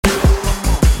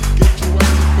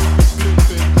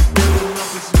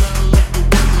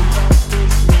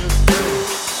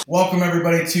Welcome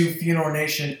everybody to Funeral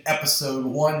Nation episode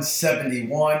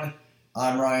 171.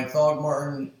 I'm Ryan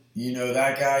Thogmartin. You know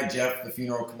that guy, Jeff, the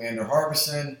Funeral Commander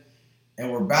Harbison. And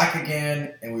we're back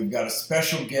again, and we've got a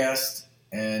special guest.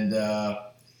 And,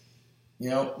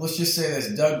 let's just say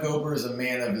this. Doug Gober is a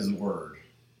man of his word.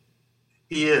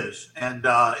 He is, and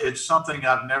it's something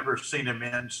I've never seen him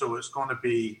in, so it's going to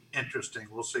be interesting.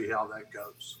 We'll see how that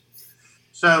goes.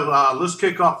 So let's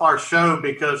kick off our show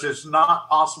because it's not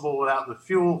possible without the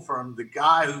fuel from the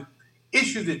guy who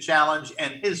issued the challenge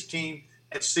and his team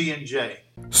at C&J.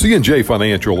 C&J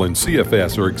Financial and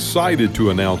CFS are excited to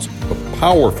announce a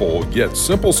powerful yet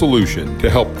simple solution to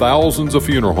help thousands of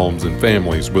funeral homes and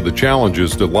families with the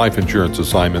challenges that life insurance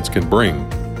assignments can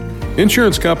bring.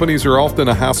 Insurance companies are often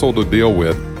a hassle to deal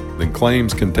with, and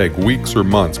claims can take weeks or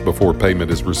months before payment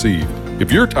is received.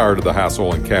 If you're tired of the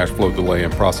hassle and cash flow delay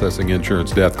in processing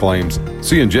insurance death claims,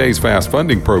 C&J's Fast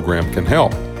Funding program can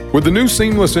help. With the new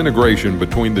seamless integration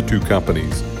between the two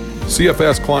companies,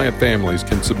 CFS client families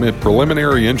can submit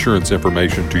preliminary insurance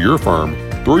information to your firm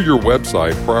through your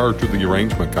website prior to the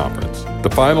arrangement conference. The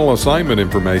final assignment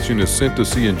information is sent to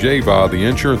C&J via the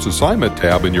Insurance Assignment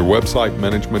tab in your website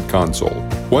management console.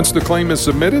 Once the claim is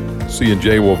submitted,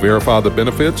 C&J will verify the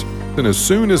benefits, and as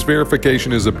soon as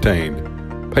verification is obtained,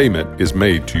 payment is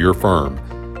made to your firm,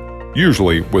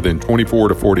 usually within 24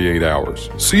 to 48 hours.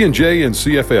 C&J and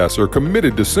CFS are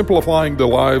committed to simplifying the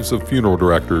lives of funeral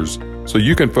directors so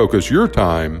you can focus your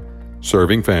time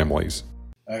serving families.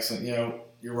 Excellent.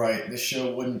 You're right. This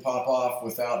show wouldn't pop off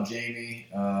without Jamie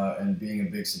and being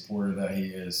a big supporter that he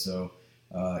is. So,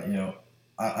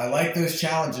 I like those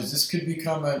challenges. This could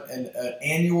become an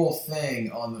annual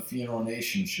thing on the Funeral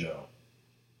Nation show.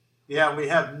 Yeah, we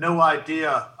have no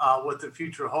idea what the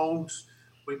future holds.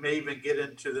 We may even get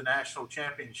into the national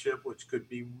championship, which could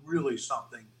be really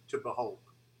something to behold.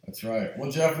 That's right. Well,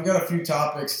 Jeff, we got a few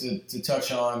topics to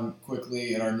touch on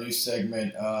quickly in our news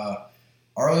segment.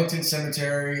 Arlington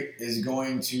Cemetery is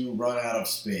going to run out of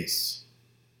space.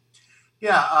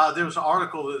 Yeah, there was an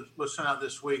article that was sent out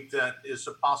this week that is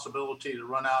a possibility to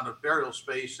run out of burial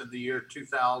space in the year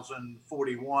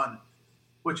 2041,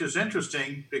 which is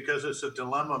interesting because it's a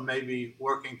dilemma maybe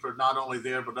working for not only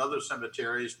there but other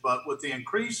cemeteries. But with the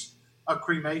increase of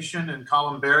cremation and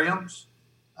columbariums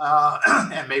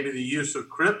and maybe the use of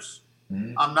crypts,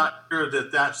 I'm not sure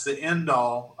that that's the end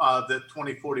all, that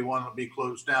 2041 will be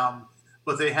closed down.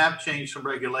 But they have changed some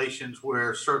regulations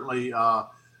where certainly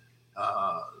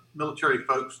military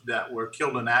folks that were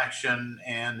killed in action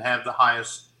and have the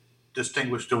highest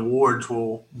distinguished awards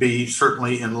will be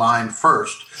certainly in line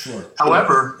first. Sure.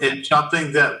 However, it's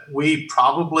something that we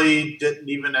probably didn't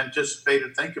even anticipate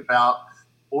or think about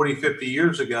 40, 50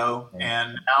 years ago. Right.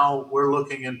 And now we're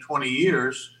looking in 20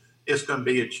 years, it's going to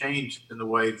be a change in the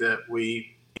way that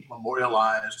we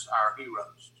memorialize our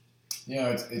heroes.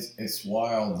 It's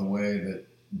wild the way that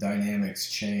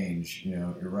dynamics change.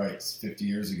 You're right. 50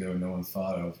 years ago, no one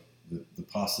thought of the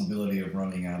possibility of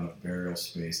running out of burial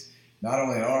space, not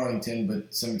only in Arlington,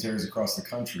 but cemeteries across the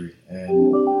country. And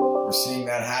we're seeing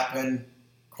that happen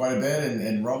quite a bit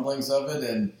and rumblings of it.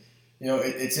 And,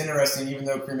 it's interesting, even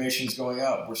though cremation is going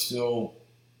up, we're still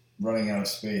running out of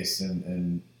space.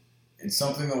 And it's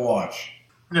something to watch.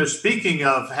 Speaking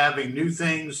of having new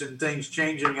things and things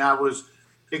changing, I was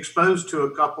exposed to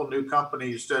a couple new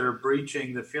companies that are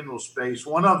breaching the funeral space.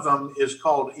 One of them is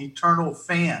called Eternal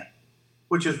Fan,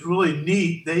 which is really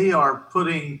neat. They are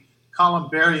putting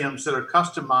columbariums that are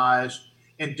customized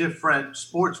in different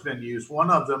sports venues. One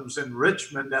of them's in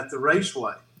Richmond at the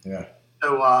Raceway. Yeah.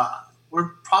 So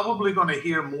we're probably going to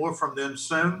hear more from them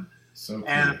soon. So cool.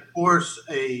 And of course,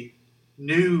 a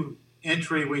new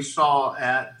entry we saw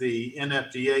at the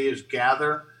NFDA is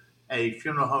Gather, a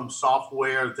funeral home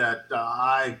software that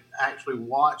I actually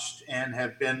watched and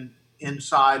have been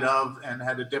inside of and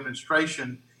had a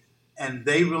demonstration, and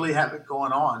they really have it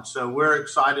going on. So we're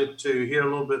excited to hear a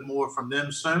little bit more from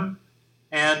them soon.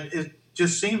 And it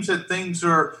just seems that things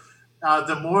are,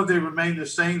 the more they remain the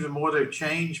same, the more they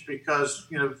change because,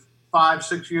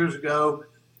 5-6 years ago,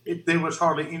 there was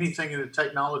hardly anything in the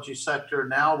technology sector.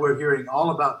 Now we're hearing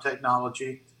all about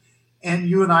technology. And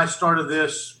you and I started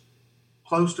this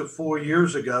close to 4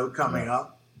 years ago coming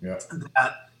up. Yeah.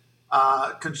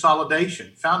 That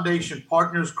consolidation. Foundation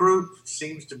Partners Group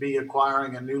seems to be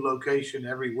acquiring a new location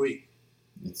every week.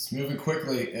 It's moving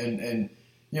quickly. And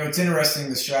it's interesting,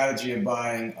 the strategy of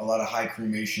buying a lot of high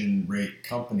cremation rate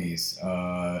companies.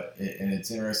 And it's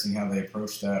interesting how they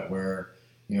approach that where,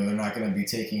 they're not going to be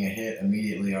taking a hit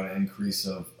immediately on an increase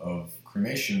of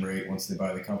cremation rate once they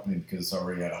buy the company because it's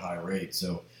already at a high rate.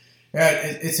 So, yeah,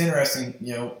 it's interesting.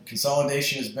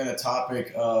 Consolidation has been a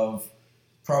topic of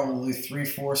probably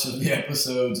 3/4 of the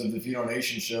episodes of the Funeral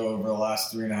Nation show over the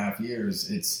last 3.5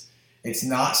 years. It's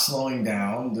not slowing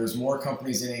down. There's more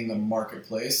companies entering the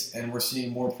marketplace, and we're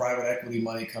seeing more private equity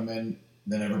money come in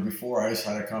than ever before. I just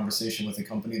had a conversation with a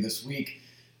company this week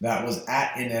that was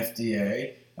at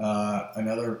NFDA,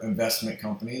 another investment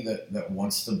company that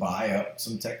wants to buy up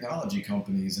some technology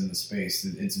companies in the space.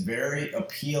 It's very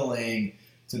appealing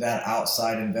to that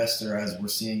outside investor as we're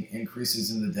seeing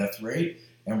increases in the death rate,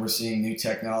 and we're seeing new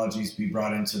technologies be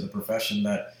brought into the profession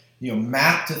that,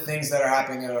 map to things that are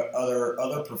happening in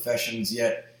other professions,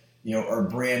 yet, are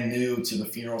brand new to the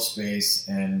funeral space,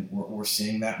 and we're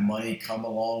seeing that money come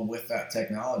along with that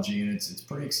technology, and it's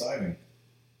pretty exciting.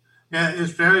 Yeah,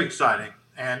 it's very exciting.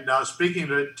 And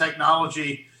speaking of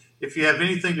technology, if you have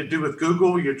anything to do with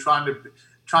Google, you're trying to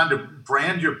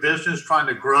brand your business, trying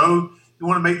to grow, you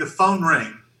want to make the phone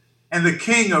ring. And the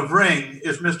king of Ring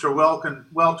is Mr.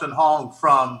 Welton Hong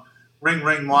from Ring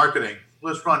Ring Marketing.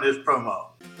 Let's run his promo.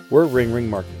 We're Ring Ring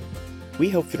Marketing. We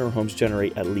help funeral homes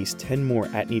generate at least 10 more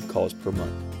at-need calls per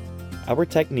month. Our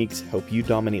techniques help you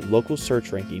dominate local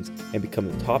search rankings and become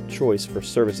the top choice for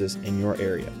services in your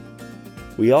area.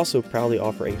 We also proudly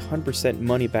offer a 100%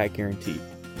 money-back guarantee.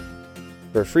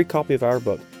 For a free copy of our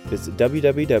book, visit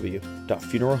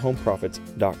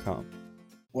www.funeralhomeprofits.com.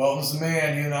 Welton's the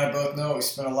man. You and I both know. We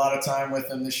spent a lot of time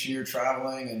with him this year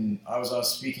traveling, and I was on a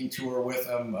speaking tour with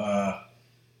him.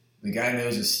 The guy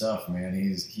knows his stuff, man.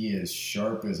 He is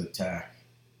sharp as a tack.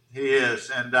 He is,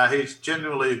 and he's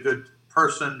genuinely a good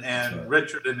person, and right.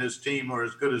 Richard and his team are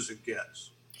as good as it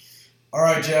gets. All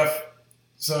right, Jeff.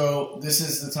 So this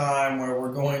is the time where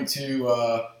we're going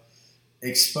to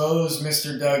expose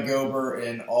Mr. Doug Gober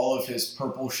in all of his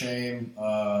purple shame.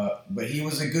 But he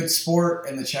was a good sport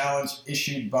in the challenge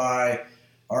issued by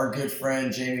our good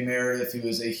friend Jamie Meredith, who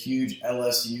is a huge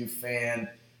LSU fan,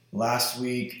 last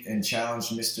week, and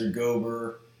challenged Mr.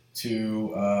 Gober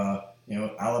to,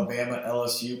 Alabama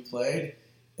LSU played.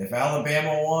 If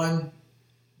Alabama won,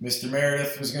 Mr.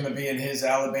 Meredith was going to be in his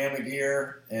Alabama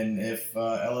gear, and if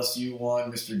LSU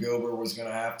won, Mr. Gober was going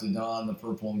to have to don the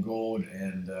purple and gold.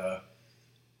 And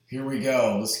here we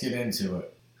go. Let's get into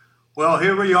it. Well,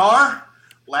 here we are.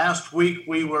 Last week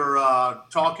we were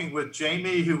talking with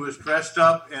Jamie, who was dressed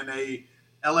up in a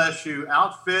LSU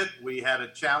outfit. We had a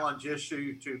challenge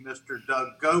issue to Mr.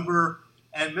 Doug Gober,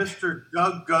 and Mr.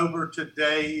 Doug Gober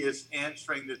today is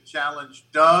answering the challenge.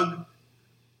 Doug,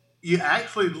 you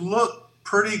actually look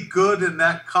pretty good in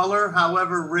that color.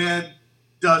 However, red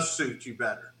does suit you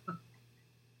better.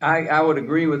 I would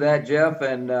agree with that, Jeff.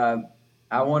 And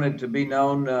I wanted to be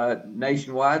known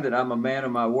nationwide that I'm a man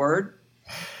of my word,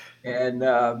 and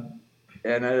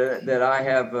that I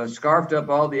have scarfed up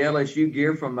all the LSU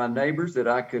gear from my neighbors that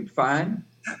I could find.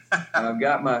 I've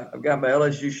got my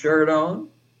LSU shirt on.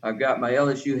 I've got my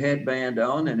LSU headband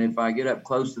on, and if I get up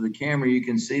close to the camera, you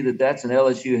can see that that's an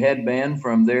LSU headband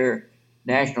from their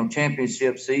national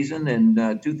championship season in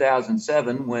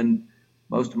 2007, when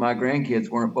most of my grandkids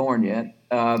weren't born yet.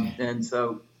 And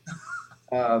so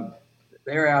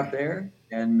they're out there.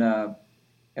 And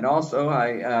also,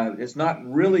 it's not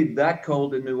really that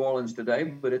cold in New Orleans today,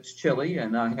 but it's chilly,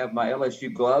 and I have my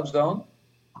LSU gloves on.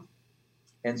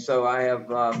 And so I've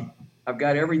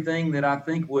got everything that I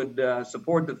think would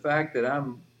support the fact that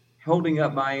I'm holding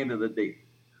up my end of the deal.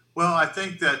 Well, I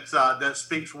think that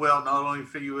speaks well not only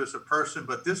for you as a person,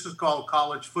 but this is called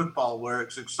college football, where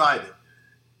it's exciting,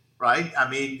 right? I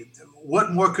mean,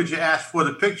 what more could you ask for?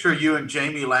 The picture of you and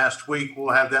Jamie last week,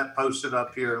 we'll have that posted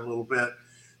up here in a little bit.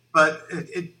 But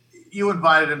you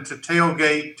invited him to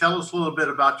tailgate. Tell us a little bit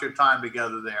about your time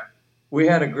together there. We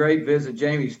had a great visit.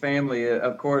 Jamie's family,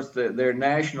 of course, they're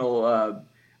national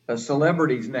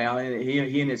celebrities now. He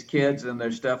and his kids and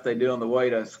their stuff they do on the way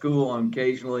to school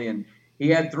occasionally. And he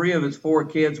had 3 of his 4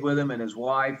 kids with him and his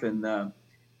wife, and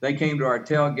they came to our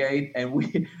tailgate.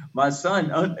 And my son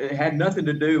had nothing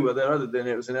to do with it other than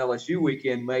it was an LSU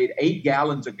weekend, made 8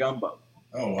 gallons of gumbo.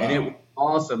 Oh, wow. And it was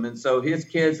awesome. And so his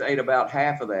kids ate about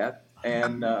half of that.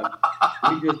 And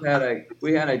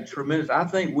we had a tremendous, I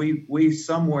think we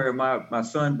somewhere, my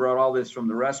son brought all this from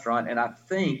the restaurant, and I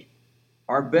think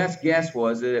our best guess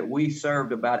was that we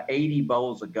served about 80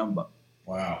 bowls of gumbo.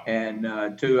 Wow. And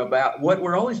to about what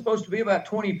we're only supposed to be about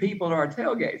 20 people at our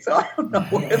tailgate. So I don't know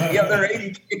where the other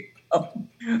 80 came from.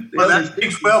 Well, that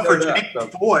speaks well for James'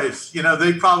 boys. You know,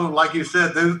 they probably, like you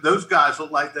said, those guys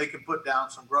look like they can put down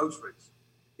some groceries.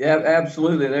 Yeah,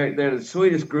 absolutely. They're the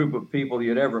sweetest group of people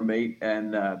you'd ever meet,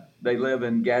 and they live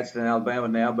in Gadsden, Alabama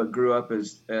now, but grew up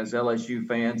as LSU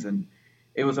fans. And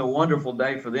it was a wonderful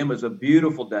day for them. It was a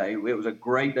beautiful day. It was a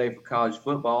great day for college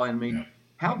football. I mean,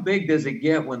 How big does it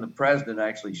get when the president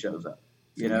actually shows up?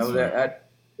 You know,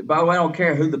 by the way, I don't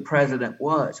care who the president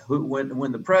was.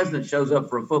 When the president shows up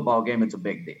for a football game, it's a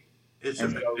big deal. It's a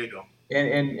big deal.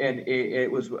 And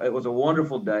it was a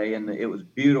wonderful day, and it was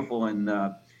beautiful. And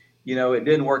you know, it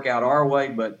didn't work out our way,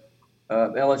 but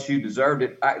LSU deserved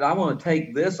it. I want to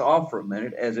take this off for a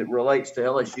minute as it relates to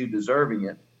LSU deserving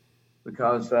it,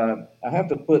 because I have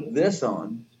to put this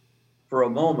on for a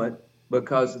moment,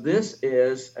 because this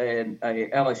is a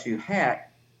LSU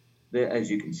hat that, as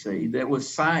you can see,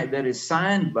 that is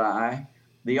signed by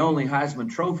the only Heisman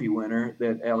Trophy winner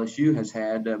that LSU has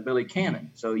had, Billy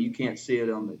Cannon. So you can't see it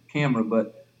on the camera,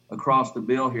 but across the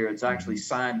bill here, it's actually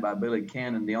signed by Billy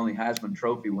Cannon, the only Heisman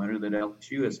Trophy winner that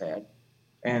LSU has had.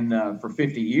 And for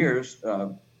 50 years,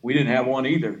 we didn't have one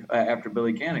either after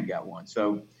Billy Cannon got one.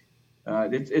 So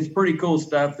it's pretty cool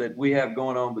stuff that we have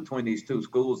going on between these two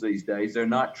schools these days. They're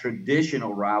not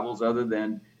traditional rivals, other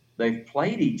than they've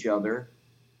played each other.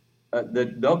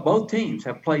 Both teams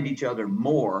have played each other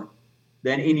more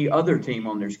than any other team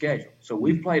on their schedule. So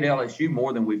we've played LSU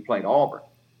more than we've played Auburn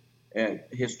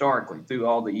historically through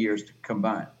all the years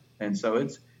combined. And so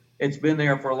it's been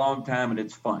there for a long time, and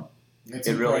it's fun. It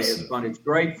really is fun. It's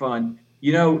great fun.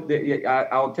 You know,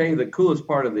 I'll tell you the coolest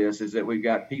part of this is that we've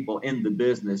got people in the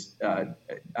business.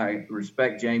 I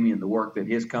respect Jamie and the work that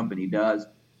his company does,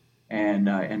 and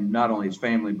not only his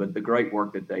family, but the great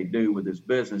work that they do with his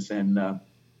business. And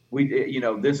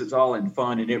this is all in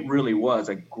fun, and it really was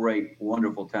a great,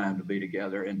 wonderful time to be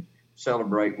together and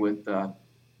celebrate with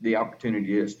the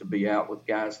opportunity is to be out with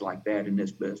guys like that in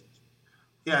this business.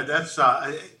 Yeah, that's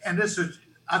and this is.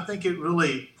 I think it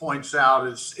really points out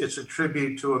it's a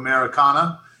tribute to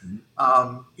Americana.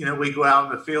 Mm-hmm. We go out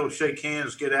in the field, shake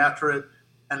hands, get after it,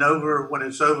 and when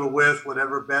it's over with,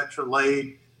 whatever bets are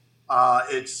laid,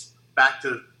 it's back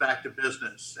to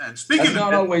business. And speaking, that's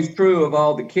not always true of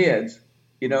all the kids,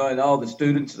 and all the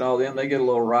students and all them. They get a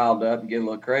little riled up and get a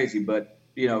little crazy, but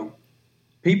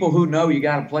people who know you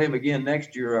got to play them again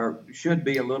next year should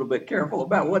be a little bit careful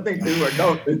about what they do or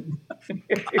don't do.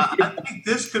 I think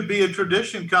this could be a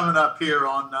tradition coming up here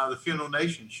on the Funeral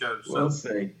Nation show. So we'll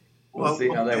see. We'll see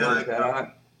how that works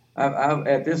out. I'm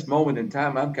at this moment in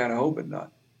time, I'm kind of hoping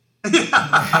not.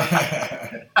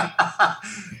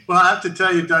 Well, I have to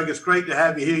tell you, Doug, it's great to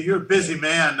have you here. You're a busy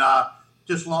man,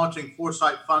 just launching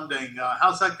Foresight Funding.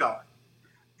 How's that going?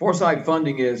 Foresight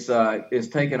Funding is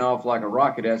taking off like a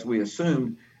rocket, as we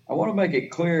assumed. I want to make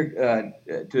it clear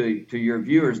to your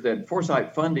viewers that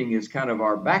Foresight Funding is kind of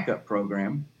our backup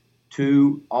program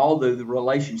to all the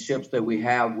relationships that we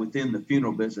have within the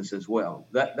funeral business as well.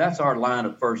 That's our line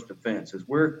of first defense, is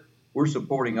we're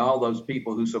supporting all those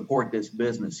people who support this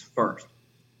business first.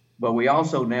 But we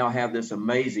also now have this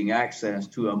amazing access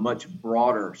to a much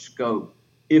broader scope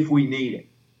if we need it.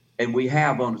 And we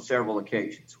have on several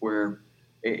occasions where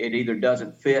it either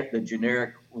doesn't fit the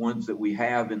generic ones that we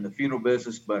have in the funeral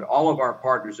business, but all of our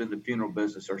partners in the funeral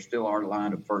business are still our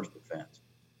line of first defense.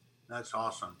 That's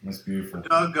awesome. That's beautiful.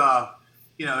 Doug,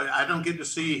 I don't get to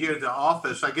see you here at the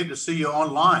office. I get to see you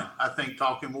online, I think,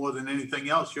 talking more than anything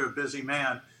else. You're a busy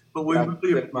man.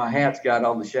 But my hat's got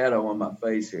all the shadow on my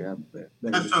face here.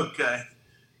 That's okay.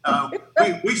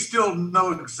 We still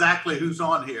know exactly who's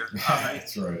on here.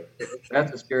 That's right.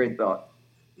 That's a scary thought.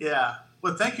 Yeah.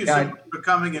 Well, thank you so much for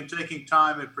coming and taking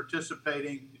time and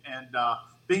participating and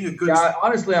being a good.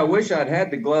 Honestly, I wish I'd had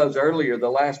the gloves earlier. The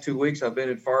last 2 weeks I've been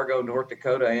in Fargo, North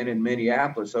Dakota, and in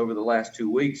Minneapolis over the last 2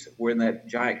 weeks when that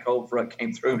giant cold front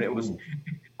came through. And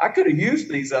I could have used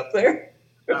these up there.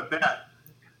 I bet.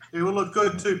 It would look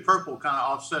good too, purple kind of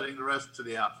offsetting the rest of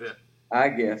the outfit. I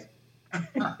guess.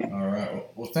 All right.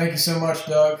 Well, thank you so much,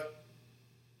 Doug.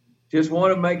 Just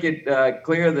want to make it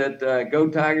clear that go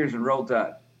Tigers and roll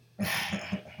Tide.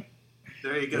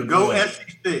 There you go. Go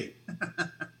SEC.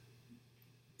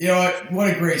 What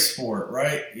a great sport,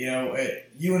 right?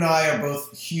 You and I are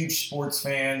both huge sports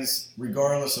fans,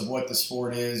 regardless of what the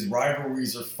sport is.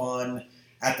 Rivalries are fun.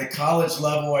 At the college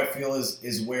level, I feel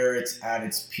is where it's at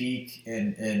its peak.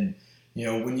 And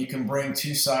when you can bring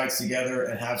two sides together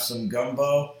and have some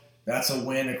gumbo, that's a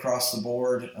win across the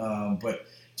board. But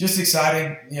just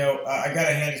exciting. I got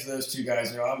to hand it to those two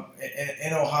guys. I'm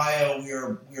in Ohio. We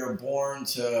are born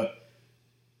to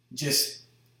just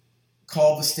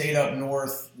call the state up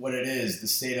north what it is, the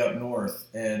state up north.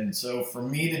 And so for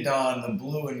me to don the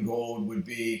blue and gold would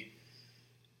be,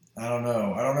 I don't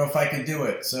know if I could do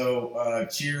it. So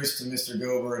cheers to Mr.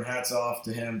 Gober, and hats off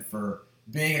to him for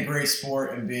being a great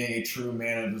sport and being a true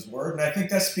man of his word. And I think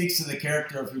that speaks to the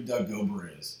character of who Doug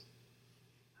Gober is.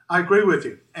 I agree with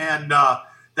you. And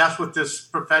that's what this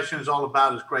profession is all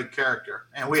about, is great character.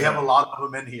 And we have a lot of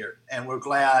them in here. And we're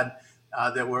glad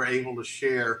that we're able to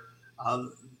share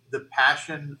the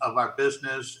passion of our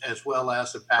business as well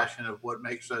as the passion of what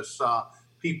makes us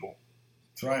people.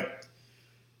 That's right.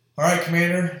 All right,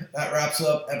 Commander, that wraps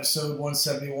up episode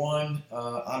 171.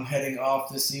 I'm heading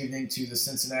off this evening to the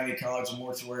Cincinnati College of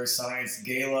Mortuary Science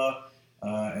Gala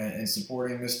and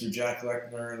supporting Mr. Jack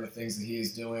Lechner and the things that he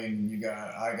is doing.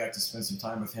 I got to spend some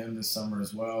time with him this summer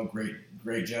as well.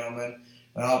 Great gentleman.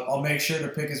 And I'll make sure to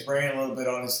pick his brain a little bit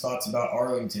on his thoughts about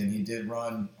Arlington. He did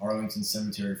run Arlington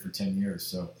Cemetery for 10 years.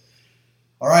 So,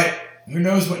 all right, who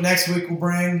knows what next week will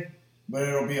bring, but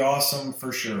it'll be awesome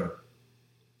for sure.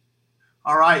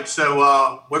 All right,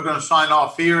 so we're going to sign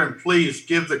off here, and please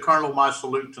give the Colonel my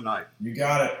salute tonight. You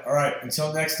got it. All right,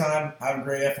 until next time, have a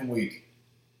great effing week.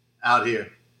 Out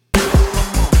here. Get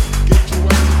your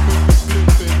ass